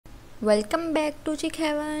Welcome back to Chic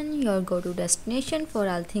Haven, your go-to destination for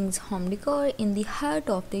all things home decor in the heart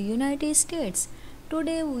of the United States.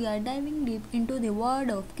 Today we are diving deep into the world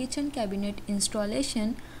of kitchen cabinet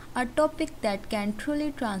installation, a topic that can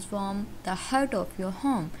truly transform the heart of your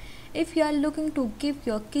home. If you are looking to give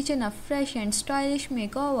your kitchen a fresh and stylish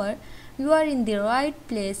makeover, you are in the right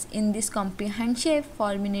place. In this comprehensive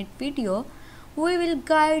 4-minute video, we will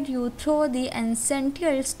guide you through the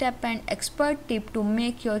essential step and expert tip to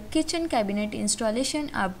make your kitchen cabinet installation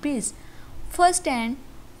a breeze. First and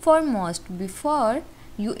foremost, before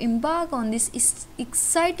you embark on this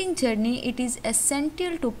exciting journey, it is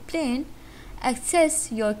essential to plan,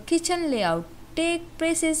 access your kitchen layout, take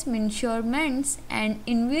precise measurements, and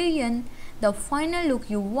envision the final look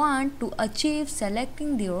you want to achieve.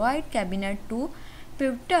 Selecting the right cabinet to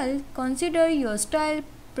pivotal, consider your style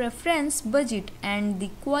preference, budget, and the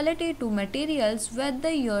quality to materials, whether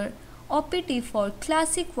you're opting for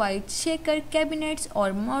classic white shaker cabinets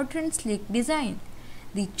or modern sleek design.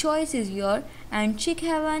 The choice is yours, and Chic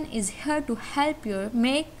Haven is here to help you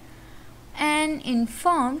make an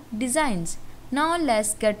informed designs. Now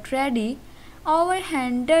let's get ready. Our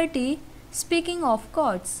hand dirty. Speaking of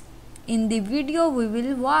course, in the video we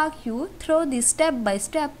will walk you through the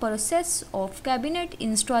step-by-step process of cabinet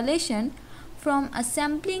installation, from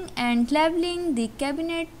assembling and leveling the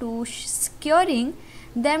cabinet to securing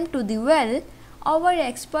them to the wall. Our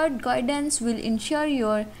expert guidance will ensure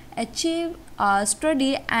you achieve a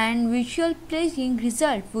steady and visual pleasing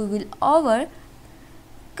result. We will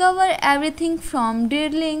cover everything from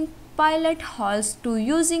drilling pilot holes to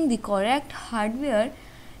using the correct hardware.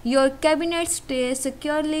 Your cabinet stays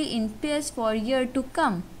securely in place for years to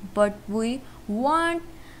come, but we won't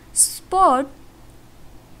spot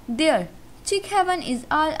there. Chic Haven is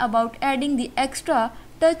all about adding the extra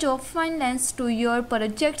touch of finesse to your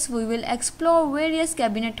projects. We will explore various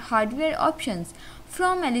cabinet hardware options,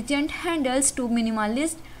 from elegant handles to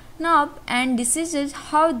minimalist knob, and discuss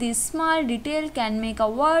how this small detail can make a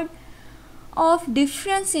world of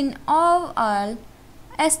difference in overall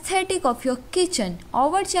aesthetic of your kitchen.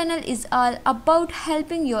 Our channel is all about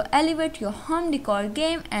helping you elevate your home decor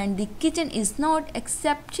game, and the kitchen is not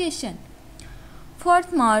exception.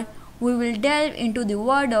 Furthermore, we will delve into the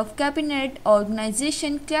world of cabinet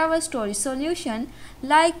organization, clever storage solution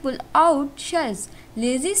like pull-out shelves,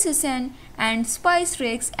 lazy Susan, and spice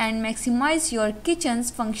racks, and maximize your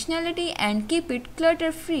kitchen's functionality and keep it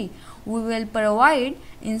clutter-free. We will provide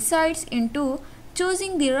insights into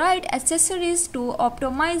choosing the right accessories to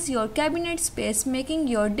optimize your cabinet space, making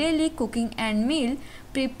your daily cooking and meal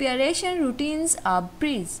preparation routines a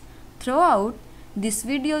breeze. Throughout this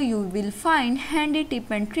video, you will find handy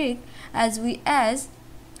tips and tricks as well as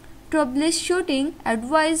troubleshooting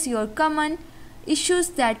advice your common issues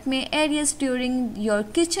that may arise during your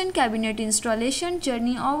kitchen cabinet installation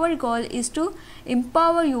journey. Our goal is to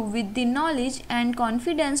empower you with the knowledge and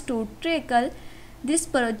confidence to tackle this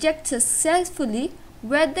project successfully,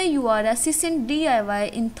 whether you are a seasoned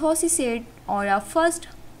DIY enthusiast or a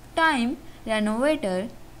first-time renovator.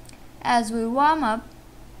 As we warm up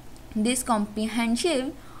this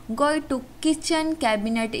comprehensive guide to kitchen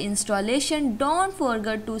cabinet installation, don't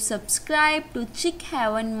forget to subscribe to Chic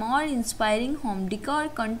Haven more inspiring home decor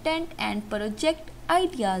content and project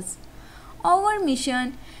ideas. Our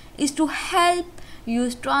mission is to help you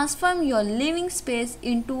transform your living space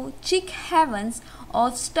into Chic Havens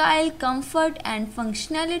of style, comfort, and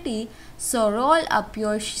functionality. So roll up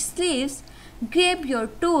your sleeves, grab your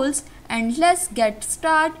tools, and let's get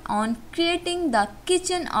started on creating the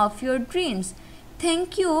kitchen of your dreams.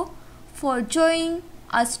 Thank you for joining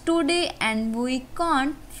us today, and we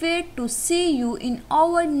can't wait to see you in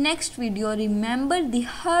our next video. Remember, the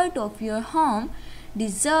heart of your home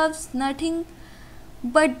deserves nothing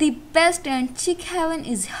but the best, and Chic Haven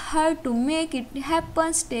is here to make it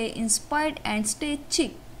happen. Stay inspired and stay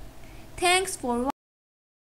chic. Thanks for watching.